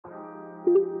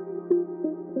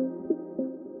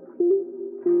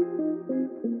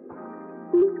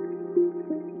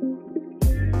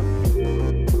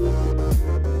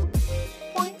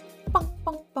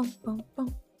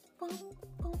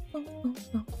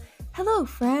Hello,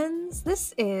 friends.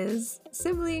 This is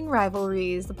Sibling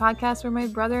Rivalries, the podcast where my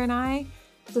brother and I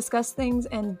discuss things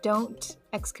and don't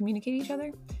excommunicate each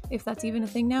other, if that's even a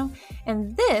thing now.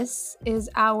 And this is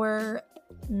our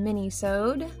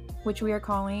mini-sode, which we are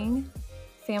calling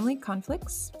Family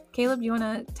Conflicts. Caleb, do you want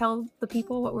to tell the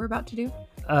people what we're about to do?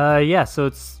 Yeah, so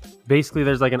it's basically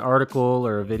there's like an article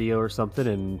or a video or something,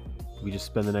 and we just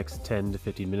spend the next 10 to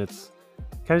 15 minutes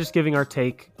kind of just giving our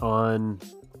take on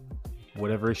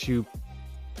whatever issue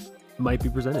might be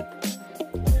presented.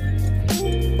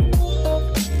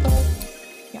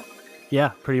 Yeah,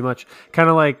 pretty much. Kind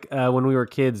of like when we were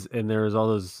kids and there was all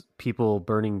those people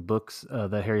burning books,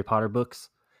 the Harry Potter books.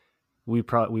 We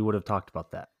would have talked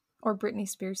about that. Or Britney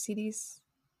Spears CDs.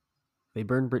 They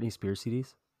burned Britney Spears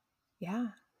CDs? Yeah.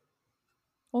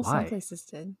 Well, Why? some places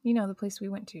did. You know, the place we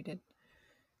went to did.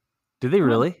 Did they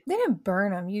really? They didn't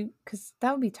burn them, because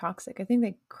that would be toxic. I think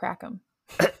they crack them.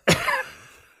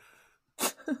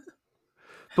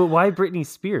 But why Britney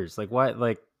Spears? Like, why?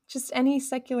 Like, just any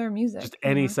secular music. Just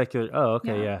any secular. Oh,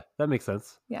 okay, yeah, that makes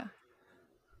sense. Yeah.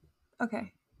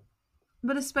 Okay,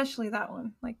 but especially that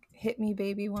one, like "Hit Me,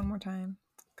 Baby, One More Time."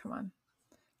 Come on,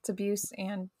 it's abuse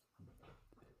and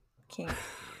kink.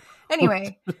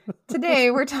 Anyway, today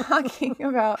we're talking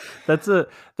about. That's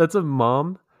a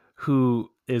mom who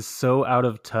is so out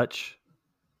of touch,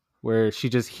 where she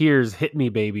just hears "Hit Me,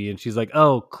 Baby," and she's like,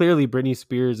 "Oh, clearly Britney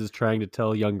Spears is trying to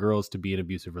tell young girls to be in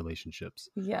abusive relationships."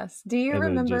 Yes. Do you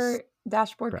remember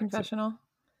Dashboard Confessional?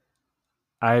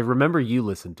 I remember you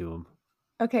listened to him.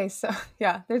 Okay, so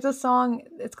yeah, there's a song.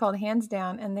 It's called "Hands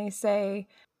Down," and they say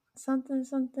something,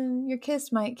 something. Your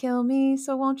kiss might kill me,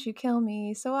 so won't you kill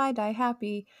me, so I die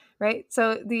happy. Right?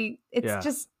 So it's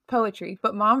just poetry.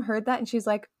 But Mom heard that and she's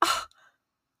like, "Oh,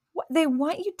 what? They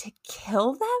want you to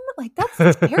kill them? Like,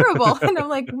 that's terrible." And I'm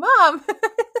like, "Mom,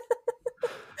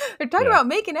 they're talking about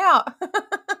making out."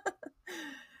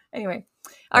 Anyway,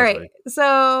 all right.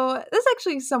 So this is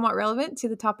actually somewhat relevant to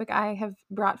the topic I have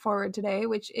brought forward today,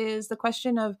 which is the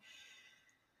question of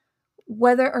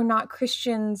whether or not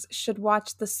Christians should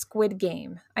watch the Squid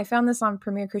Game. I found this on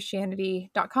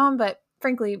premierchristianity.com, but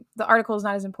frankly, the article is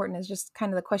not as important as just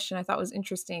kind of the question I thought was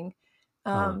interesting.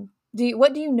 What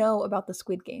do you know about the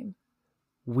Squid Game?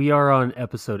 We are on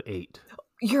episode 8.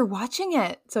 You're watching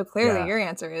it. So clearly your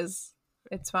answer is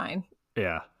it's fine.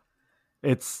 Yeah.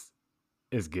 It's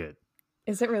good.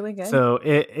 Is it really good? So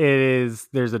it is,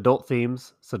 there's adult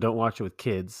themes, so don't watch it with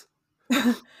kids.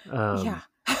 Yeah.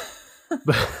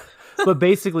 But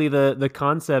basically the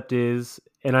concept is,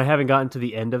 and I haven't gotten to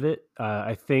the end of it.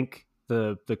 I think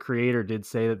the creator did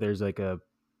say that there's like a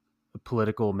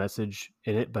political message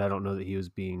in it, but I don't know that he was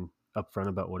being upfront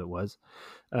about what it was.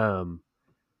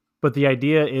 But the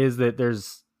idea is that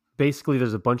there's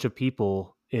a bunch of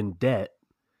people in debt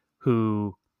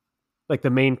who, like, the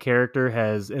main character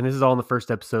has, and this is all in the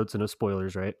first episode, so no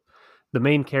spoilers, right? The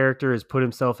main character has put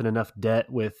himself in enough debt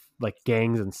with like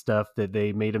gangs and stuff that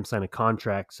they made him sign a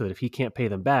contract so that if he can't pay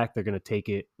them back, they're going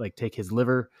to take his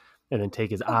liver and then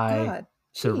take his eye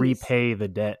to repay the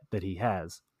debt that he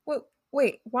has. Well,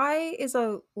 wait, why is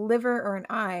a liver or an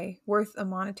eye worth a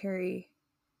monetary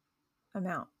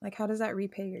amount? Like, how does that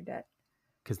repay your debt?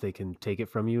 Because they can take it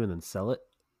from you and then sell it.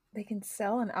 They can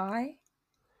sell an eye?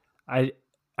 I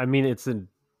mean, it's an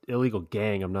illegal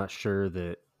gang. I'm not sure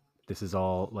that this is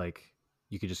all like,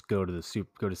 you could just go to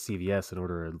CVS and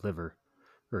order a liver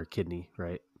or a kidney,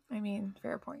 right? I mean,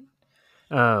 fair point.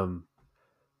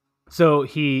 So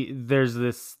there's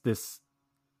this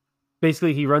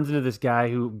basically he runs into this guy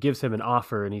who gives him an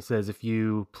offer, and he says, if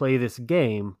you play this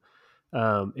game,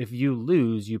 if you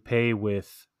lose, you pay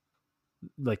with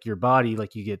like your body,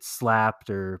 like you get slapped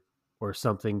or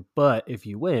something. But if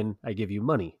you win, I give you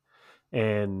money.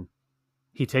 And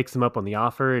he takes him up on the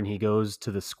offer, and he goes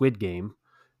to the Squid Game,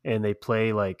 and they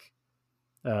play like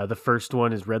the first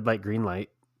one is red light, green light.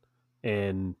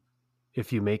 And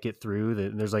if you make it through,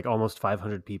 then there's like almost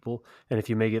 500 people. And if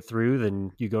you make it through,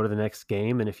 then you go to the next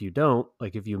game. And if you don't,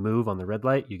 like if you move on the red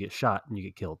light, you get shot and you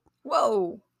get killed.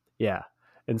 Whoa. Yeah.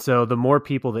 And so the more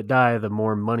people that die, the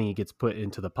more money gets put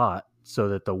into the pot so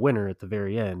that the winner at the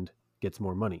very end gets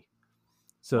more money.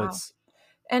 So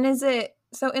And is it,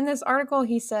 so in this article,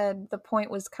 he said the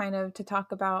point was kind of to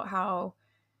talk about how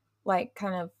like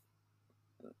kind of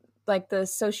like the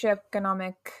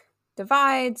socioeconomic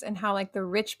divides and how like the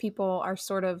rich people are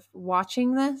sort of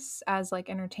watching this as like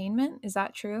entertainment. Is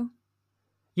that true?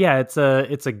 Yeah, it's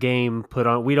a game put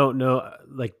on. We don't know,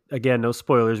 like, again, no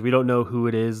spoilers. We don't know who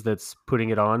it is that's putting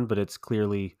it on, but it's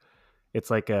clearly it's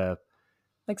like a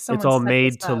Like it's someone all set this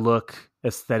made to up. look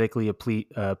aesthetically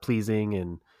pleasing,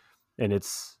 and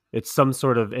it's some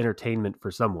sort of entertainment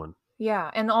for someone.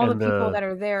 Yeah, and all the And people the that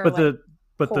are there but like the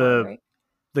but poor, right?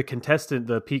 the contestant,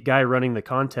 the guy running the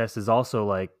contest is also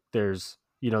like, there's,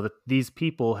 these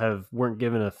people weren't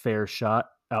given a fair shot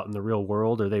out in the real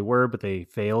world, or they were, but they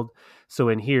failed. So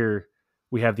in here,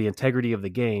 we have the integrity of the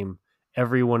game.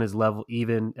 Everyone is level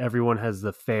even. Everyone has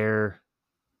the fair,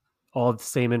 all the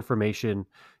same information.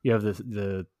 You have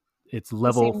the it's The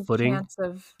level same footing, chance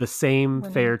of the same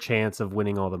winning. fair chance of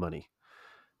winning all the money.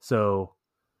 So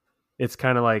it's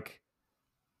kind of like,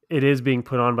 it is being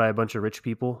put on by a bunch of rich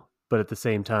people, but at the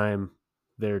same time,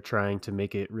 they're trying to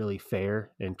make it really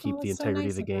fair and Oh, keep the that's so integrity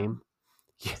of nice the of them. game.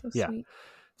 Yeah. So Yeah. sweet.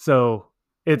 So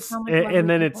They it's sound like and lovely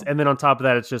then people. on top of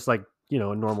that, it's just like, a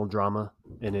normal drama,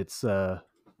 and it's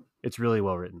really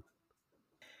well written.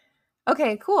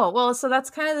 Okay, cool. Well, so that's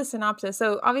kind of the synopsis.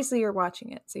 So obviously you're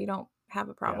watching it, so you don't have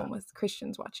a Yeah. problem with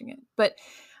Christians watching it. But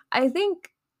I think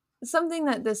something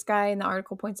that this guy in the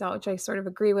article points out, which I sort of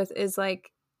agree with, is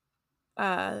like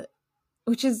uh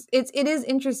which is it is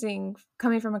interesting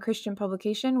coming from a Christian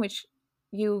publication, which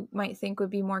you might think would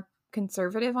be more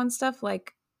conservative on stuff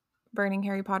like burning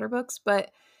Harry Potter books,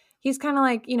 but he's kind of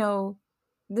like,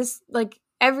 this like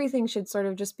everything should sort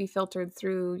of just be filtered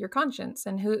through your conscience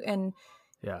and who and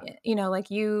Yeah. like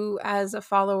you as a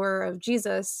follower of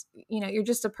Jesus, you're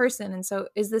just a person. And so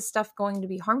is this stuff going to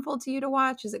be harmful to you to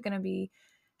watch? Is it going to be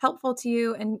helpful to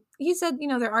you? And he said,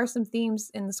 there are some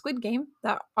themes in the Squid Game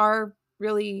that are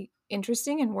really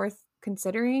interesting and worth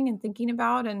considering and thinking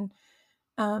about. And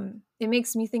it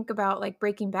makes me think about like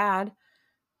Breaking Bad,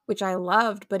 which I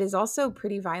loved, but is also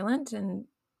pretty violent and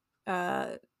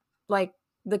uh, like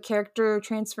the character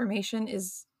transformation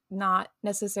is not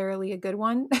necessarily a good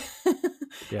one.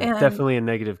 Yeah. And Definitely a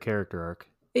negative character arc.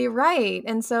 you're right.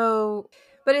 And so,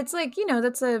 but it's like,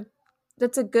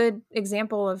 that's a good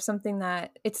example of something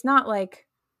that it's not like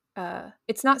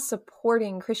it's not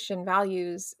supporting Christian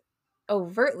values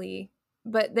overtly,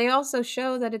 but they also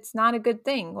show that it's not a good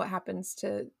thing what happens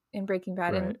to in Breaking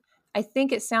Bad. And Right. I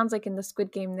think it sounds like in the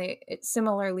Squid Game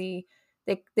similarly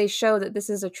they show that this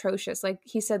is atrocious. Like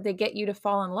he said, they get you to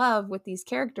fall in love with these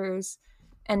characters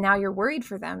and now you're worried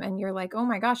for them and you're like, oh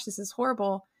my gosh, this is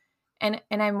horrible. And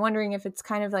I'm wondering if it's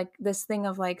kind of like this thing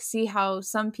of like, see how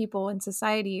some people in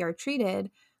society are treated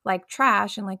like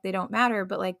trash and like they don't matter,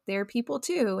 but like they're people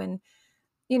too. And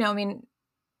I mean,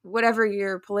 whatever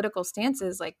your political stance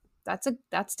is, like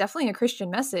that's definitely a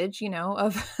Christian message,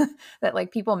 of that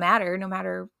like people matter no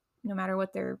matter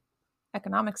what their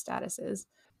economic status is.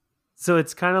 So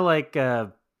it's kind of like,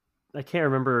 I can't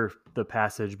remember the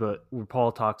passage, but where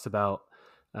Paul talks about,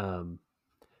 um,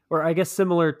 or I guess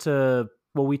similar to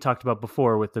what we talked about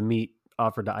before with the meat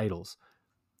offered to idols.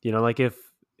 Like, if for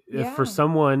Yeah.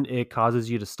 someone it causes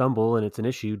you to stumble and it's an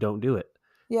issue, don't do it.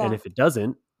 And Yeah. if it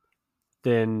doesn't,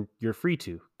 then you're free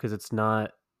to, because it's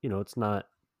not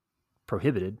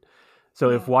prohibited. So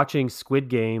if Yeah. watching Squid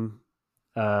Game,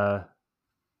 uh,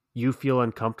 you feel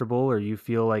uncomfortable, or you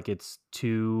feel like it's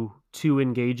too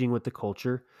engaging with the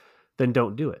culture, then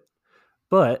don't do it.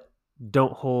 But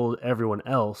don't hold everyone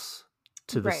else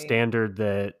to the Right. standard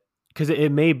that, because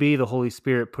it may be the Holy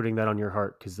Spirit putting that on your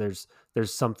heart, because there's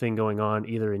something going on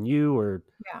either in you,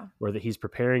 Yeah. or that he's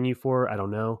preparing you for. I don't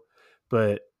know,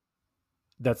 but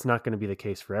that's not going to be the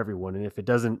case for everyone. And if it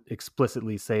doesn't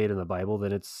explicitly say it in the Bible,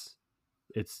 then it's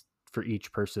for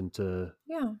each person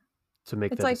Yeah. to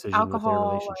make It's that like decision with their alcohol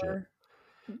relationship. or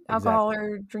alcohol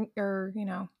Exactly. or drink or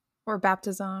or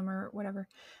baptism or whatever.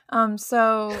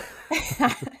 So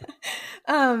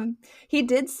um he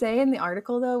did say in the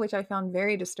article though, which I found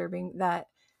very disturbing, that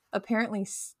apparently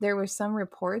there were some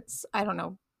reports, I don't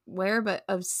know where, but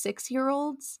of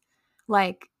 6-year-olds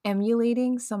like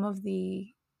emulating some of the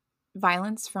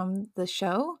violence from the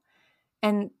show.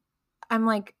 And I'm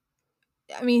like,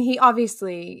 I mean, he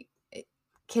obviously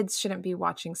kids shouldn't be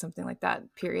watching something like that,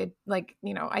 period. Like,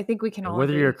 I think we can And all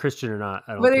whether you're a agree. Christian or not,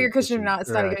 I don't Whether you're think Christian or not, it's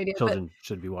not a good idea. But children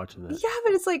should be watching that. yeah,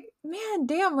 but it's like, man,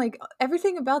 damn, like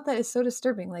everything about that is so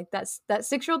disturbing. Like that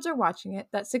 6-year-olds are watching it,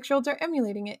 that 6-year-olds are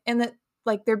emulating it, and that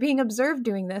like they're being observed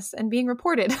doing this and being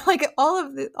reported. Like all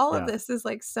of Yeah. this is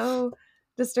like so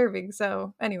disturbing.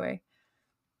 So anyway,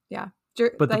 yeah.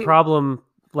 But the Like, problem,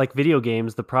 like video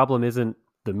games, the problem isn't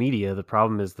the media. The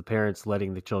problem is the parents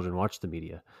letting the children watch the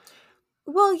media.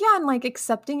 well, yeah, and like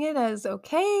accepting it as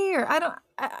okay, or I don't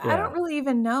Yeah. really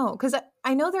even know, because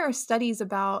I know there are studies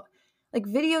about like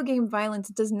video game violence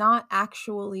does not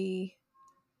actually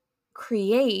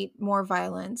create more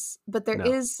violence, but there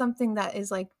No. is something that is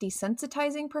like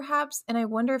desensitizing perhaps, and I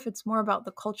wonder if it's more about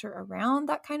the culture around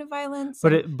that kind of violence.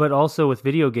 And But also with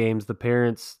video games, the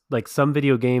parents, like, some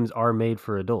video games are made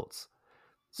for adults.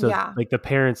 So, yeah, like, the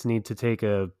parents need to take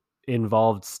a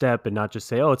involved step and not just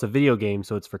say, "Oh, it's a video game,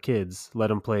 so it's for kids. Let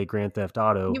them play Grand Theft you're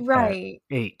Auto at right.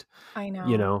 8." I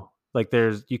You know. know? Like,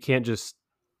 you can't just,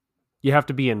 you have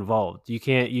to be involved. You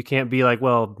can't be like,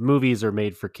 "Well, movies are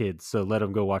made for kids, so let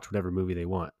them go watch whatever movie they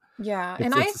want." Yeah,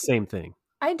 and It's the same thing.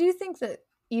 I do think that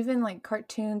even like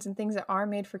cartoons and things that are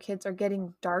made for kids are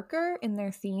getting darker in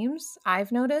their themes,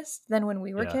 I've noticed, than when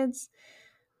we were Yeah. kids.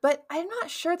 But I'm not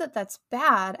sure that that's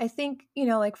bad. I think,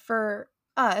 like for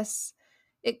us,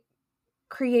 it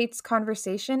creates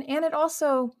conversation, and it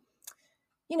also,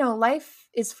 life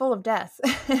is full of death.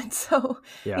 And so,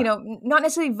 Yeah. not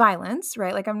necessarily violence,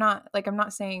 right? Like I'm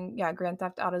not saying, yeah, Grand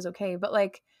Theft Auto is okay, but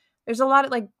like there's a lot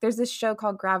of like there's this show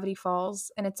called Gravity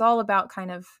Falls, and it's all about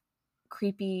kind of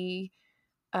creepy,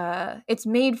 it's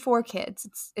made for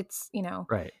kids. It's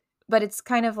Right. but it's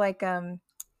kind of like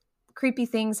creepy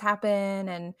things happen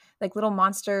and like little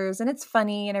monsters, and it's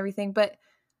funny and everything, but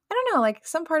I don't know, like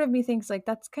some part of me thinks like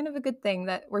that's kind of a good thing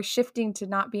that we're shifting to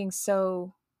not being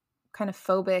so kind of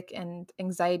phobic and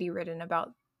anxiety ridden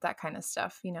about that kind of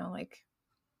stuff, like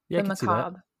Yeah, I the can see that.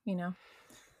 macabre.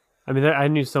 I mean, I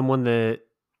knew someone that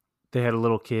they had a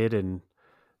little kid, and,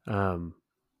 um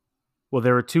well,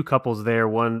 there were 2 couples there,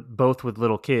 both with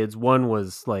little kids. One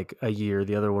was like a year,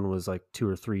 the other one was like 2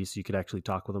 or 3, so you could actually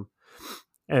talk with them.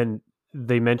 And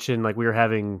they mentioned, like, we were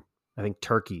having, I think,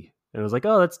 turkey. And it was like,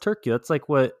 "Oh, that's turkey. That's like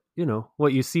what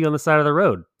you see on the side of the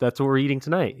road. That's what we're eating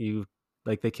tonight.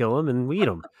 They kill them and we eat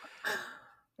them."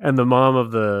 And the mom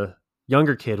of the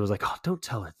younger kid was like, "Oh, don't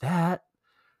tell her that.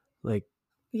 Like,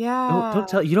 don't Yeah.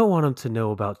 tell, you don't want them to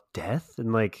know about death."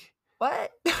 And like,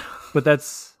 What? but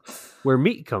that's where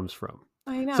meat comes from.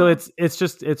 I So know.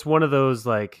 it's one of those,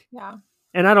 like, Yeah.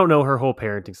 and I don't know her whole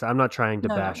parenting style. I'm not trying to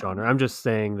No, no, bash no, on her. no. I'm just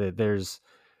saying that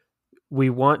we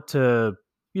want to,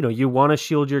 you want to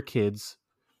shield your kids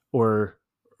or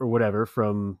whatever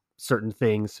from certain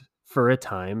things for a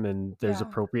time, and there's Yeah.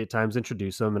 appropriate times to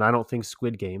introduce them. And I don't think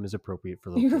Squid Game is appropriate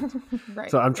for little kids. Right.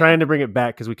 So I'm Yeah. trying to bring it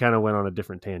back because we kind of went on a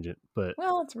different tangent, but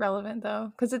Well, it's relevant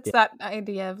though, because it's yeah, that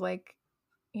idea of like,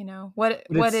 what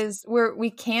but what it's is where we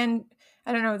can.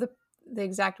 I don't know the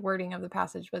exact wording of the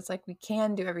passage, but it's like we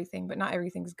can do everything, but not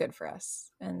everything's good for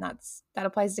us, and that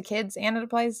applies to kids and it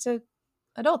applies to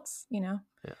adults. yeah,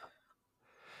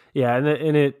 yeah,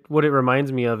 and it what it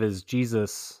reminds me of is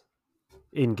Jesus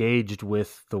engaged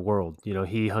with the world.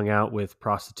 He hung out with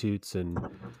prostitutes, and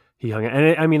he hung out,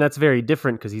 and I mean that's very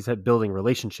different because he's had building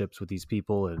relationships with these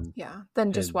people and Yeah,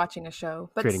 than just and watching a show,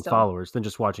 but creating still, followers than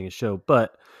just watching a show.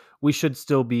 But we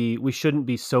shouldn't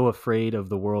be so afraid of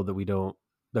the world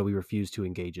that we refuse to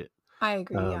engage it. I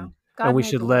agree. Yeah, And God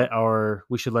made the world.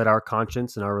 we should let our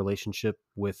conscience and our relationship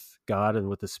with God and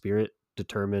with the Spirit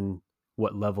determine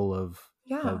what level of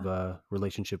Yeah,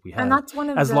 relationship we and have. that's one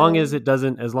of the As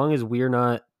long as we're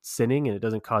not sinning and it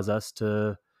doesn't cause us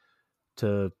to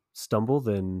stumble,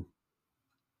 then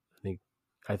I think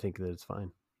I think that it's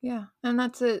fine. yeah, and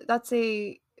that's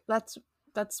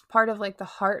part of like the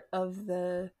heart of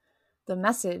the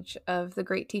message of the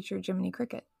great teacher Jiminy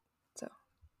Cricket. So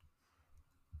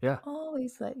Yeah,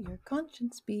 always let your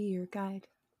conscience be your guide.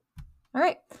 All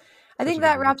right. I such think a good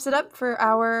that one. wraps it up for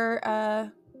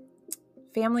our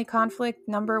family conflict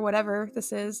number, whatever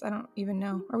this is. I don't even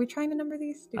know. Are we trying to number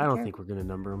these? Do I we don't care? think we're gonna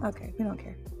number them. Okay, we don't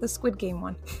care. The Squid Game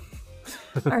one.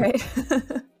 All right.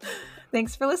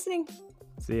 Thanks for listening.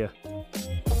 See ya.